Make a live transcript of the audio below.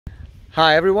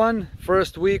Hi everyone,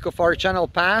 first week of our channel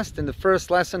passed and the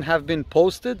first lesson have been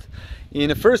posted. In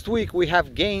the first week we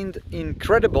have gained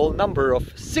incredible number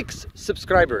of 6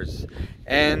 subscribers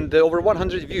and over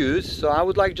 100 views. So I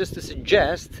would like just to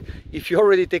suggest, if you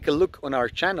already take a look on our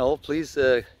channel, please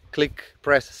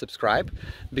press subscribe,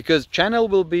 because channel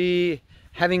will be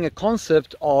having a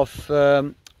concept of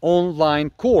online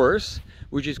course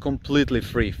which is completely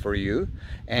free for you,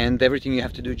 and everything you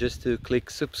have to do just to click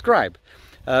subscribe.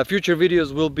 Future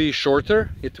videos will be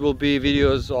shorter. It will be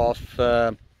videos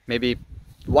of maybe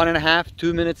 1.5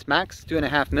 2 minutes max,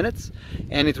 2.5 minutes,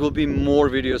 and it will be more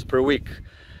videos per week.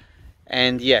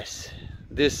 And yes,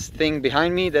 this thing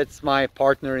behind me, that's my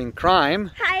partner in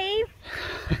crime. Hi.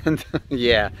 And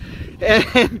yeah,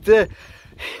 and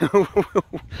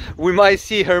we might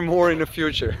see her more in the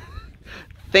future.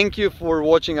 Thank you for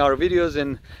watching our videos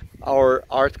and our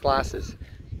art classes.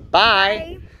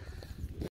 Bye. Bye.